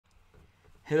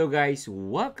Hello guys,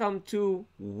 welcome to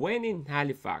When in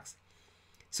Halifax.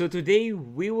 So today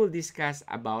we will discuss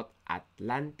about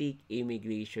Atlantic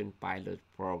Immigration Pilot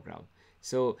Program.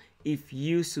 So if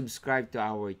you subscribe to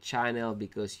our channel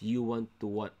because you want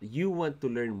to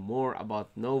learn more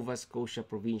about Nova Scotia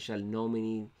provincial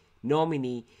nominee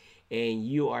and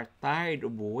you are tired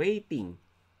of waiting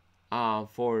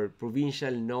for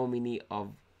provincial nominee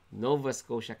of Nova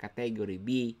Scotia Category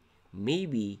B,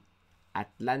 maybe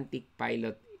Atlantic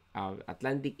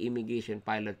Immigration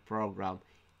Pilot Program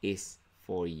is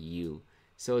for you.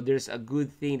 So there's a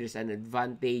good thing, there's an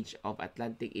advantage of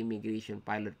Atlantic Immigration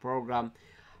Pilot Program.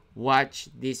 Watch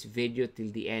this video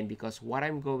till the end because what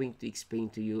I'm going to explain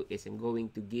to you is I'm going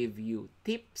to give you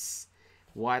tips.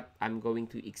 I'm going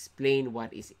to explain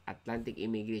what is Atlantic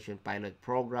Immigration Pilot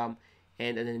Program,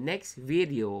 and in the next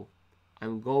video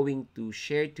I'm going to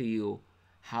share to you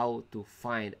how to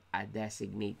find a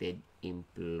designated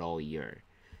employer.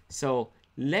 So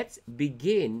let's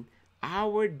begin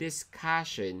our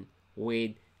discussion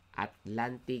with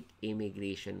Atlantic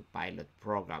Immigration Pilot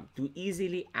Program. To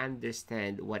easily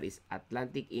understand what is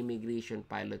Atlantic Immigration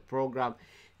Pilot Program,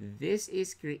 this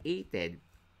is created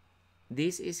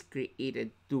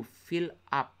to fill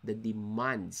up the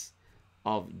demands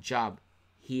of job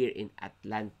here in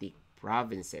Atlantic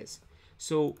provinces.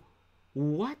 So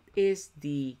what is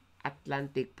the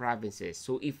Atlantic provinces?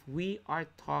 So if we are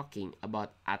talking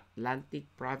about Atlantic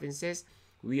provinces,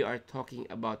 we are talking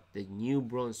about the New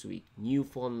Brunswick,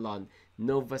 Newfoundland,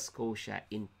 Nova Scotia,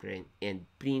 and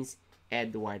Prince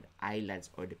Edward Islands,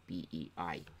 or the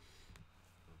PEI.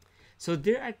 So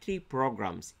there are three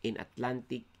programs in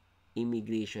Atlantic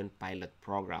Immigration Pilot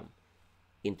Program: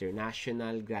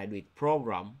 International Graduate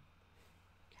Program,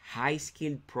 High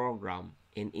Skilled Program,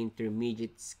 and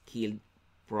Intermediate Skilled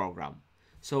Program.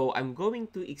 So I'm going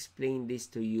to explain this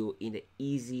to you in the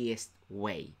easiest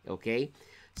way, okay?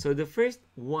 So the first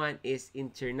one is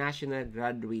International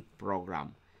Graduate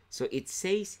Program. So it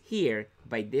says here,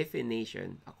 by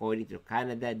definition, according to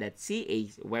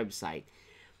Canada.ca's website,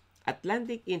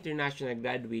 Atlantic International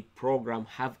Graduate Program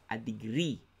have a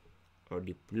degree or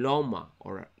diploma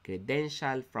or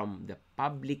credential from the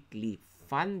publicly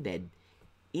funded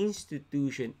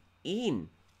institution in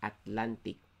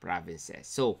Atlantic provinces.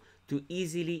 So to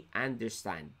easily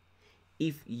understand,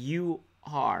 if you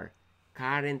are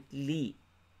currently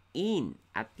in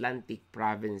Atlantic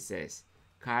provinces,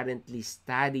 currently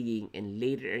studying, and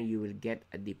later you will get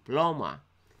a diploma,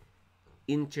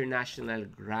 International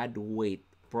Graduate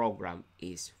Program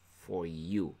is for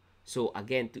you. So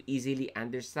again, to easily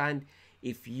understand,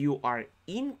 if you are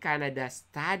in Canada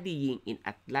studying in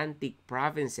Atlantic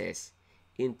provinces,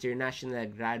 International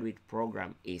Graduate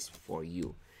Program is for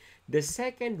you. The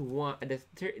second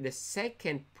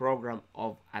program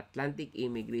of Atlantic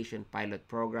Immigration Pilot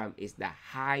Program is the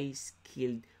High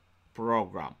Skilled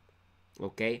Program.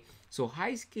 Okay, so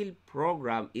High Skilled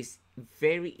Program is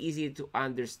very easy to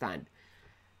understand.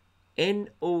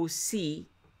 NOC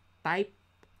Type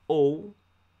O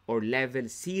or Level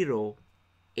 0,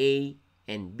 A,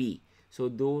 and B. So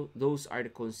those are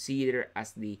considered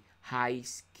as the High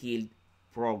Skilled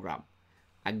Program.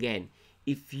 Again,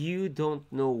 if you don't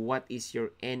know what is your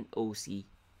NOC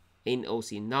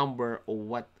number or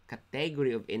what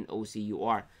category of NOC you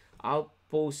are, I'll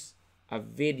post a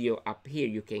video up here.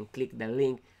 You can click the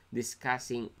link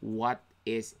discussing what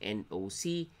is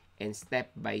NOC and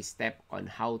step by step on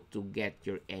how to get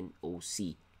your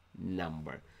NOC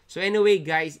number. So anyway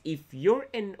guys, if your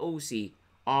NOC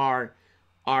are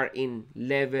in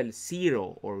level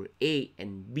 0 or A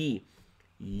and B,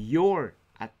 your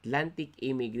Atlantic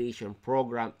Immigration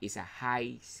Program is a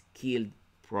High Skilled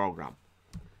Program.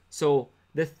 So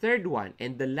the third one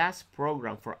and the last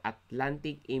program for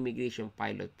Atlantic Immigration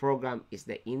Pilot Program is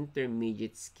the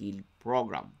Intermediate Skilled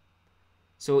Program.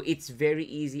 So it's very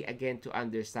easy again to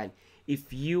understand.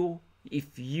 If your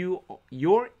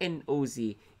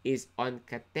NOC is on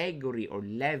category or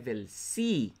level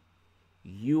C,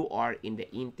 you are in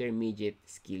the Intermediate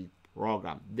Skilled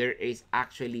Program. There is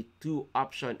actually two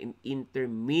options in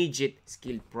Intermediate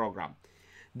Skilled Program.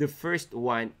 The first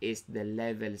one is the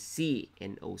level C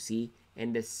NOC,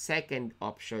 and the second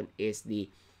option is the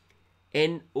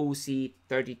NOC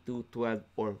 3212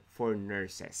 or for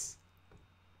nurses.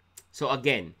 So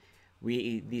again,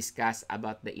 we discussed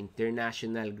about the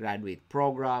International Graduate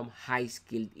Program, High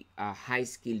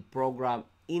Skilled Program,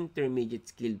 Intermediate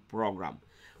Skilled Program.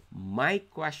 My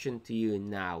question to you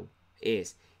now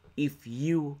is, if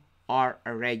you are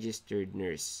a registered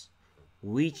nurse,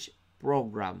 which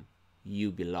program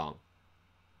you belong?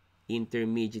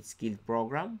 Intermediate Skilled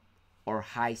Program or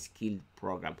High Skilled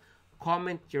Program?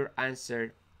 Comment your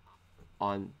answer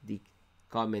on the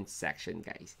comment section,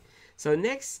 guys. So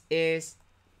next is,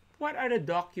 what are the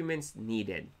documents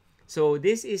needed? So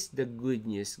this is the good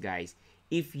news, guys.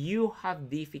 If you have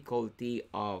difficulty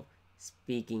of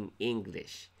speaking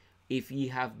English, if you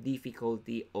have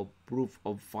difficulty of proof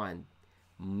of fund,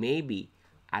 maybe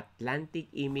Atlantic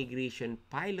Immigration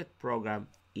Pilot Program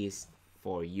is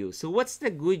for you. So what's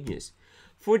the good news?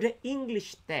 For the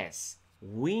English test,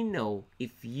 we know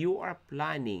if you are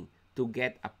planning to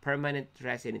get a permanent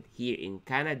resident here in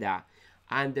Canada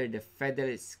under the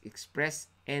Federal Express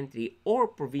Entry or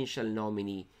provincial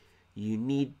nominee, you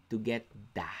need to get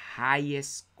the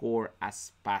highest score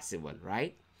as possible,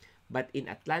 right? But in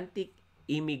Atlantic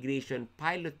Immigration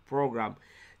Pilot Program,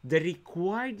 the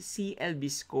required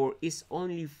CLB score is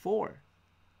only 4.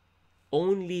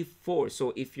 Only 4.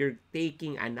 So if you're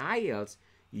taking an IELTS,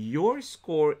 your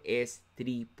score is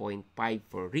 3.5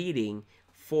 for reading,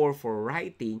 4 for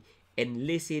writing, and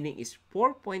listening is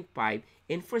 4.5,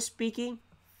 and for speaking,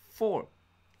 4.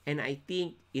 And I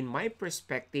think, in my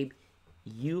perspective,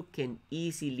 you can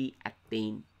easily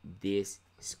attain this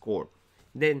score.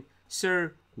 Then,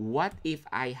 sir, what if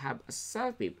I have a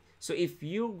CELPIP? So if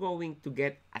you're going to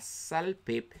get a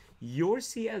CELPIP, your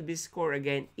CLB score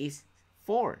again is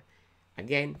 4.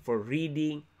 Again, for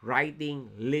reading, writing,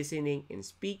 listening, and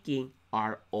speaking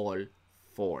are all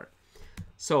 4.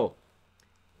 So,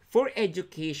 for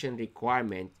education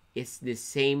requirement, it's the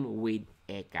same with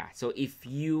ECA. So if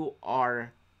you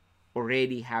are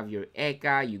already have your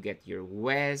ECA, you get your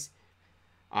WES,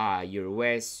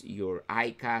 your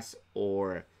ICAS,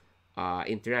 or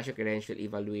International Credential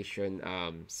Evaluation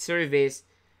Service,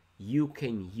 you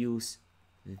can use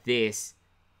this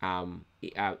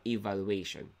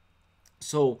evaluation.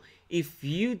 So if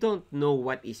you don't know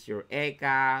what is your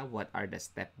ECA, what are the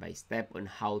step-by-step on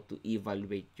how to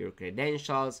evaluate your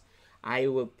credentials, I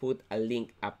will put a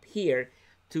link up here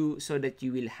so that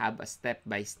you will have a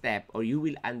step-by-step, or you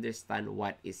will understand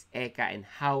what is ECA and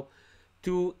how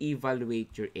to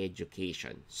evaluate your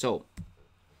education. So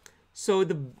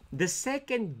the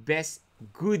second best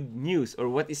good news, or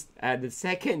what is the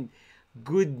second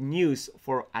good news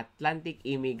for Atlantic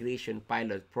Immigration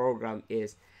Pilot Program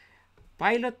is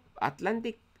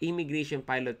Atlantic Immigration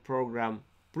Pilot Program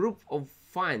proof of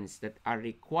funds that are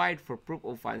required for proof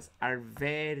of funds are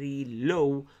very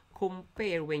low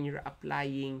compared when you're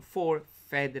applying for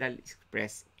Federal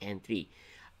Express Entry.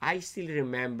 I still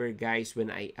remember, guys,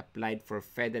 when I applied for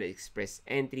Federal Express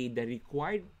Entry, the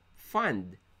required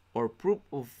fund or proof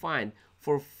of fund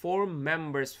for 4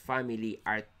 members family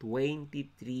are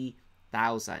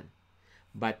 23,000.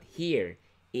 But here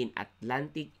in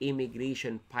Atlantic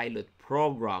Immigration Pilot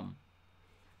Program,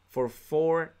 for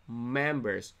 4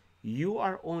 members, you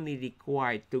are only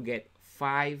required to get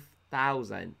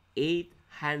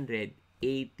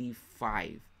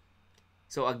 5,885.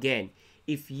 So again,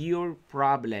 if your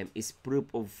problem is proof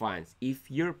of funds,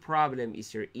 if your problem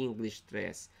is your English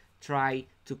test, try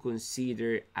to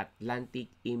consider Atlantic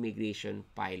Immigration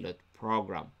Pilot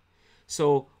Program.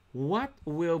 So what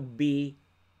will be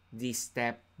the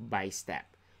step by step?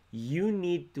 You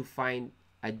need to find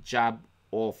a job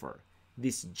offer.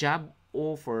 This job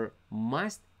offer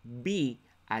must be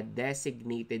a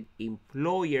designated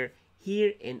employer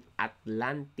here in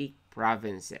Atlantic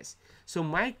provinces. So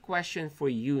my question for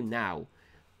you now,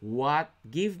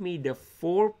 give me the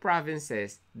 4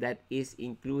 provinces that is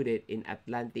included in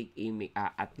Atlantic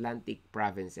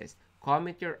provinces.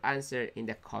 Comment your answer in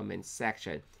the comment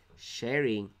section.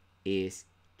 Sharing is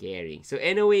caring. So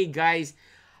anyway, guys,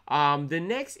 the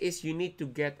next is you need to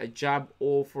get a job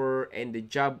offer, and the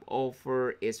job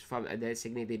offer is from a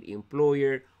designated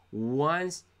employer.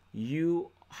 Once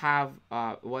you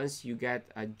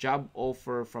get a job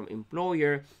offer from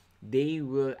employer, they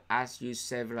will ask you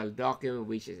several documents,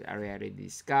 which is already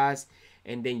discussed,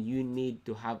 and then you need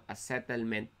to have a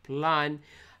settlement plan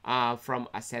from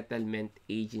a settlement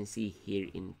agency here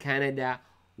in Canada.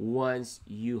 Once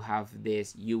you have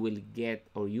this, you will get,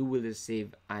 or you will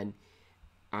receive an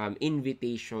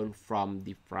invitation from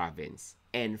the province,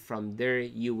 and from there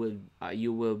you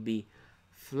will be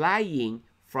flying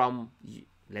from,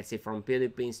 let's say, from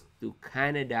Philippines to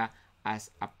Canada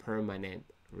as a permanent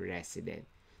resident.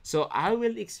 So I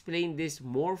will explain this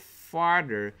more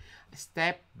further,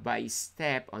 step by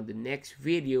step, on the next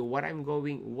video. What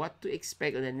to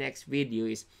expect on the next video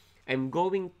is I'm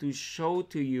going to show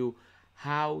to you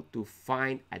how to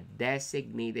find a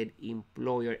designated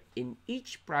employer in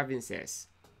each provinces.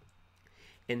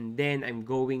 And then I'm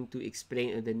going to explain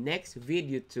in the next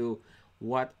video too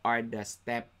what are the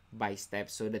step by step,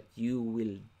 so that you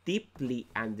will deeply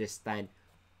understand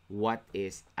what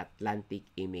is Atlantic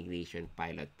Immigration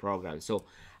Pilot Program. So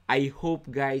I hope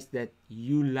guys that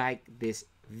you like this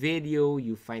video,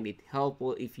 you find it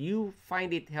helpful. If you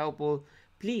find it helpful,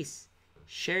 please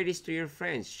share this to your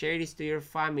friends, share this to your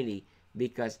family,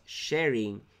 because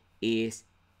sharing is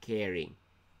caring.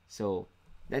 So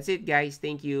that's it guys.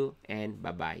 Thank you and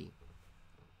bye-bye.